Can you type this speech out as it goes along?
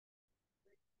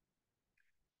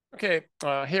Okay.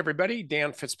 Hey, everybody.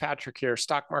 Dan Fitzpatrick here,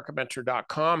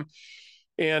 stockmarketmentor.com.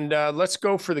 And let's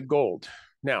go for the gold.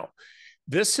 Now,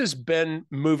 this has been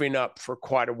moving up for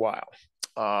quite a while.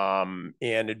 And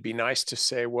it'd be nice to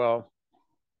say, well,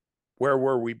 where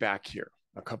were we back here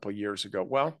a couple of years ago?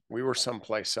 Well, we were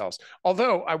someplace else.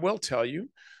 Although I will tell you,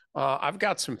 I've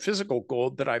got some physical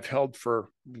gold that I've held for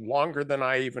longer than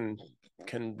I even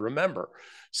can remember.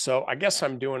 So I guess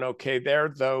I'm doing okay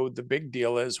there, though the big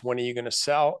deal is when are you going to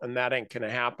sell? And that ain't going to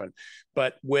happen.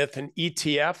 But with an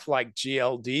ETF like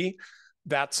GLD,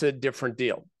 that's a different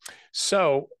deal.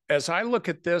 So as I look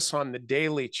at this on the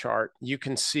daily chart, you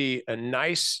can see a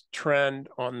nice trend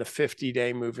on the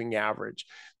 50-day moving average.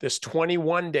 This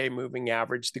 21-day moving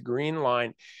average, the green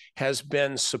line, has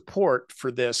been support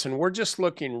for this. And we're just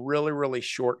looking really, really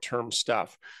short-term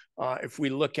stuff. If we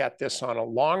look at this on a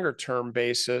longer-term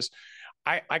basis,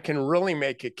 I can really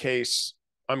make a case,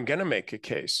 I'm going to make a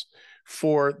case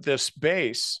for this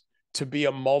base to be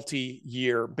a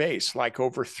multi-year base, like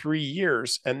over 3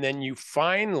 years. And then you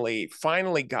finally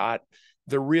got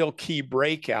the real key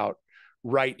breakout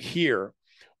right here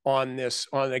on this,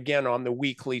 again, on the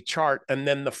weekly chart. And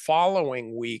then the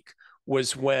following week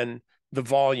was when the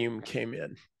volume came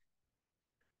in.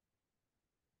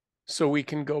 So we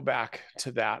can go back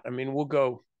to that. I mean, we'll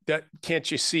go that. Can't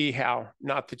you see how,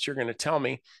 not that you're going to tell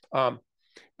me,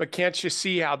 but can't you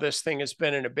see how this thing has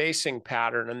been in a basing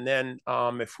pattern? And then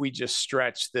if we just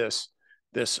stretch this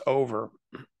over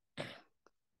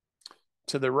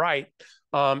to the right,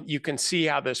 you can see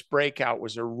how this breakout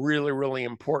was a really, really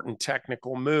important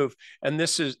technical move. And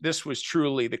this was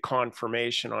truly the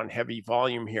confirmation on heavy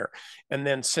volume here. And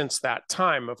then since that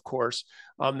time, of course,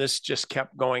 this just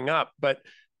kept going up. But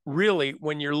really,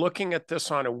 when you're looking at this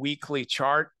on a weekly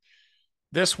chart,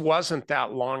 this wasn't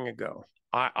that long ago.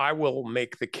 I will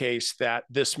make the case that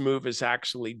this move is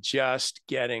actually just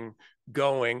getting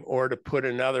going, or to put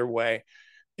another way,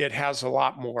 it has a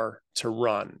lot more to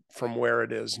run from where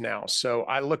it is now. So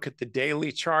I look at the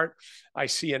daily chart, I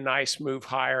see a nice move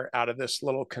higher out of this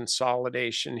little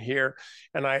consolidation here.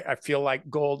 And I feel like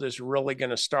gold is really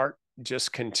going to start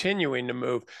just continuing to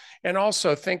move. And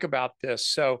also think about this.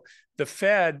 So the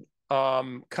Fed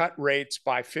cut rates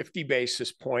by 50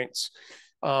 basis points.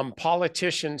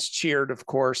 Politicians cheered, of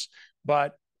course,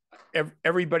 but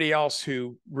everybody else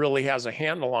who really has a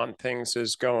handle on things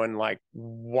is going like,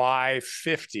 why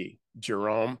 50,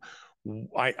 Jerome?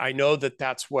 I know that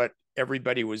that's what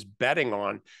everybody was betting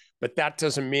on, but that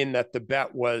doesn't mean that the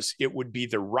bet was it would be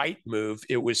the right move.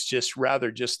 It was just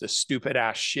rather just the stupid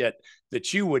ass shit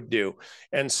that you would do.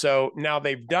 And so now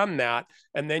they've done that.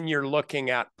 And then you're looking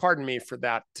at, pardon me for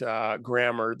that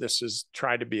grammar, this is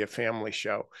try to be a family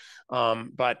show.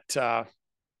 But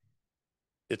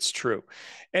it's true.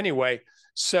 Anyway,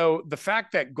 so the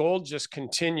fact that gold just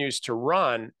continues to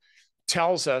run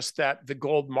tells us that the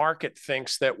gold market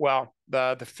thinks that, well,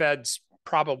 the Fed's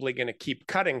probably going to keep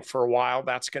cutting for a while.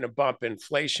 That's going to bump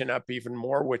inflation up even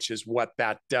more, which is what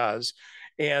that does.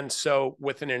 And so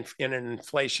with in an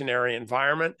inflationary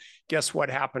environment, guess what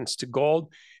happens to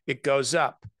gold? It goes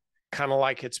up, kind of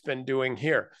like it's been doing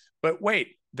here. But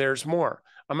wait, there's more.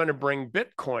 I'm going to bring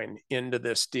Bitcoin into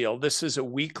this deal. This is a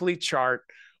weekly chart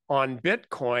on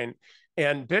Bitcoin,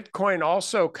 and Bitcoin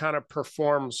also kind of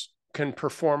can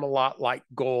perform a lot like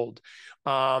gold.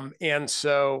 And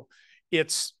so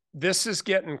this is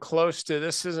getting close to,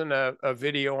 this isn't a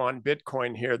video on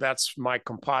Bitcoin here. That's my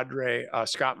compadre,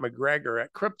 Scott McGregor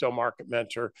at Crypto Market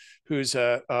Mentor, who's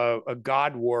a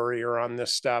God warrior on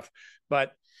this stuff.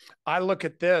 But I look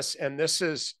at this, and this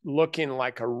is looking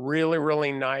like a really,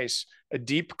 really nice, a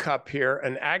deep cup here,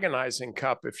 an agonizing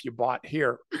cup if you bought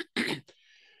here.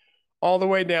 All the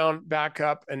way down, back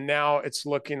up, and now it's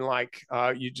looking like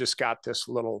you just got this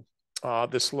little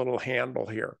handle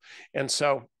here. And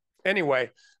so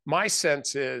anyway, my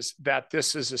sense is that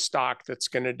this is a stock that's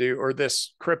going to do, or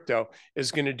this crypto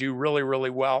is going to do really, really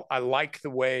well. I like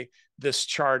the way this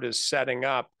chart is setting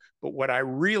up, but what I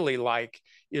really like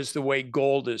is the way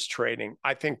gold is trading.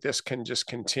 I think this can just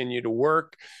continue to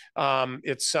work.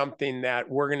 It's something that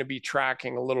we're going to be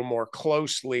tracking a little more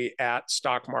closely at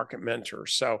Stock Market Mentor.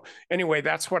 So anyway,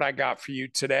 that's what I got for you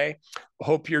today.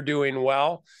 Hope you're doing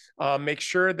well. Make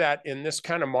sure that in this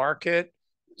kind of market,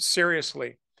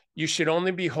 seriously, you should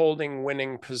only be holding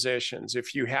winning positions.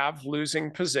 If you have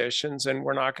losing positions, and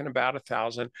we're not going to bat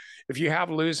 1,000, if you have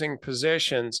losing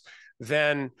positions,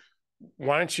 then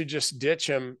why don't you just ditch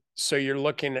them so you're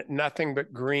looking at nothing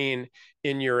but green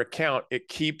in your account? It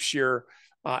keeps your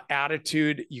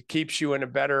attitude. It keeps you in a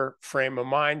better frame of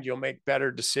mind. You'll make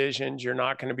better decisions. You're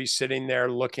not going to be sitting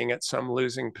there looking at some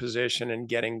losing position and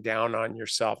getting down on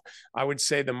yourself. I would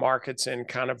say the market's in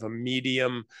kind of a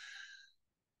medium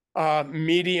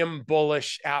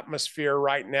bullish atmosphere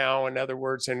right now. In other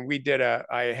words, and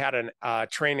I had a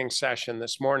training session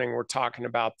this morning. We're talking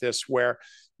about this, where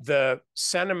the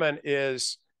sentiment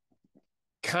is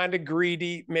kind of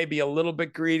greedy, maybe a little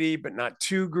bit greedy, but not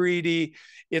too greedy.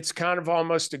 It's kind of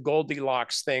almost a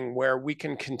Goldilocks thing where we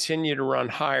can continue to run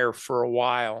higher for a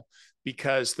while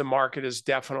because the market is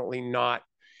definitely not,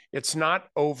 it's not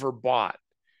overbought.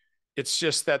 It's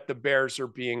just that the bears are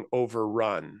being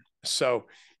overrun. So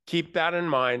keep that in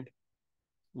mind.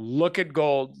 Look at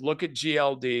gold, look at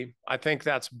GLD. I think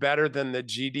that's better than the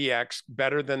GDX,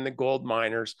 better than the gold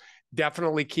miners.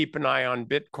 Definitely keep an eye on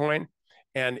Bitcoin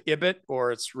and IBIT,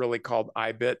 or it's really called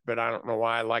IBIT, but I don't know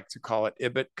why I like to call it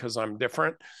IBIT because I'm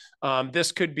different.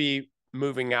 This could be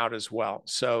moving out as well.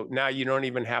 So now you don't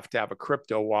even have to have a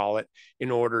crypto wallet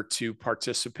in order to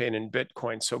participate in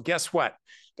Bitcoin. So guess what?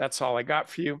 That's all I got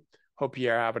for you. Hope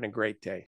you're having a great day.